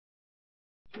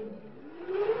Hi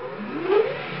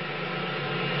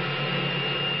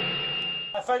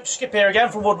folks, Skip here again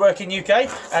from Woodworking UK,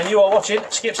 and you are watching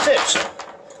Skip's Tips.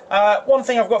 One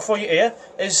thing I've got for you here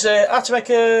is how to make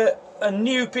a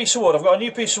new piece of wood. I've got a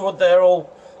new piece of wood there,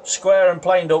 all square and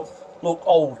planed up, look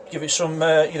old, give it some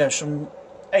you know, some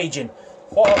aging.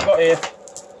 What I've got here,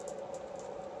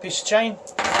 piece of chain,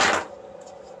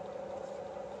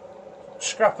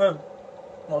 scrap of,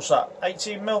 what's that,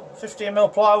 18mm,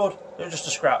 15mm plywood, it was just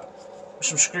a scrap, with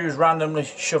some screws randomly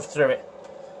shoved through it.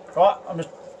 Right, I'm just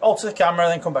alter the camera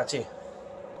and then come back to you.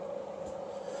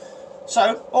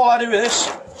 So all I do with this,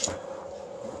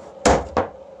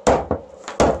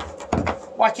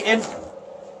 whack it in,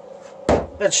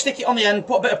 then stick it on the end,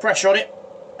 put a bit of pressure on it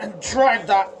and drag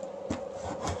that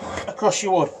across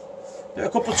your wood. Do it a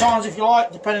couple of times if you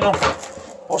like, depending on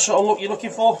what sort of look you're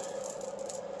looking for.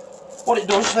 What it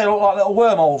does, they look like little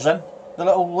wormholes then, the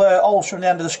little holes from the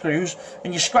end of the screws,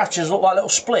 and your scratches look like little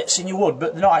splits in your wood,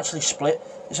 but they're not actually split,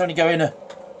 it's only going a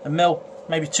mil,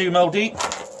 maybe 2mm deep.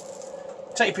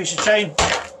 Take your piece of chain,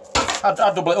 I'd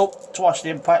double it up twice the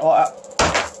impact like that.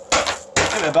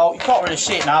 Give it a belt. You can't really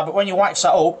see it now, but when you wax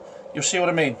that up, you'll see what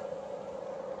I mean.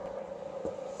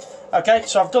 Okay,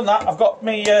 so I've done that. I've got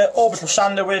my orbital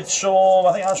sander with some,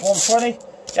 I think that's 120.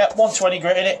 Yeah, 120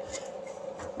 grit in it.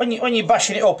 When you're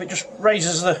bashing it up, it just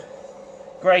raises the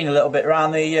grain a little bit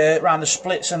around the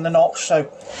splits and the notch. So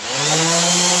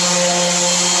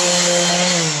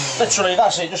literally,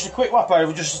 that's it. Just a quick whap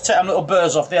over, just to take them little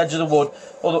burrs off the edge of the wood.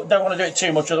 Although don't want to do it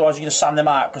too much, otherwise you're going to sand them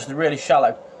out because they're really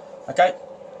shallow. Okay.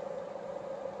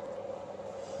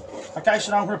 Okay,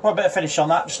 so now I'm going to put a bit of finish on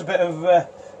that. Just a bit of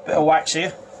wax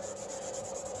here.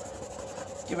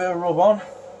 Give it a rub on.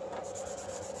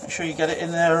 Make sure you get it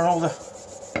in there and all the.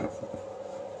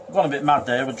 I've gone a bit mad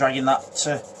there with dragging that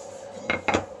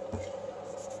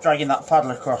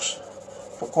paddle across.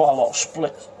 Put quite a lot of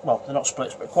split. Well, they're not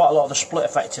splits, but quite a lot of the split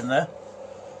effect in there.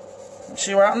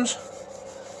 See what happens?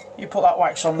 You put that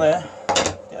wax on there.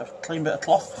 Get a clean bit of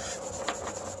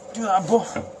cloth. Do that above.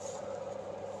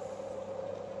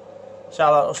 See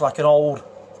how that looks like an old,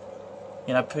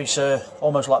 you know, piece of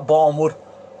almost like barn wood.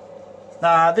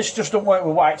 Now this just don't work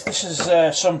with wax. This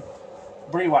is some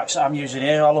brie wax that I'm using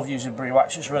here. I love using brie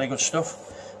wax. It's really good stuff.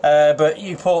 But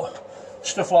you put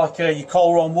stuff like your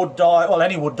Colron wood dye, well,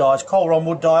 any wood dyes, Colron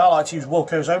wood dye. I like to use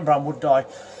Wilco's own brand wood dye.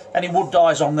 Any wood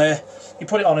dyes on there, you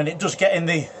put it on and it does get in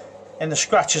the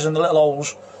scratches and the little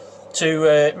holes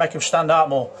to make them stand out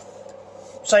more.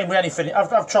 Same with any finish.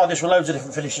 I've tried this with loads of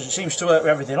different finishes. It seems to work with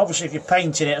everything. Obviously, if you're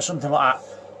painting it or something like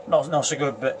that, not so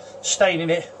good. But staining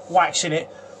it, waxing it,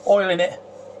 oiling it,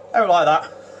 out like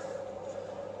that,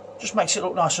 just makes it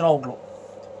look nice and old look.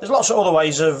 There's lots of other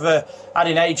ways of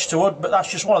adding age to wood, but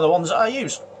that's just one of the ones that I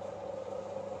use.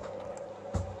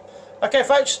 Okay,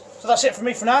 folks. So that's it from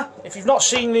me for now. If you've not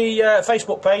seen the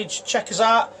Facebook page, check us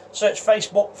out. Search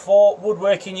Facebook for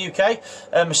Woodworking UK.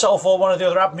 Myself or one of the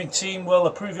other admin team will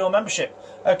approve your membership.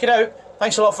 Okay,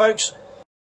 thanks a lot, folks.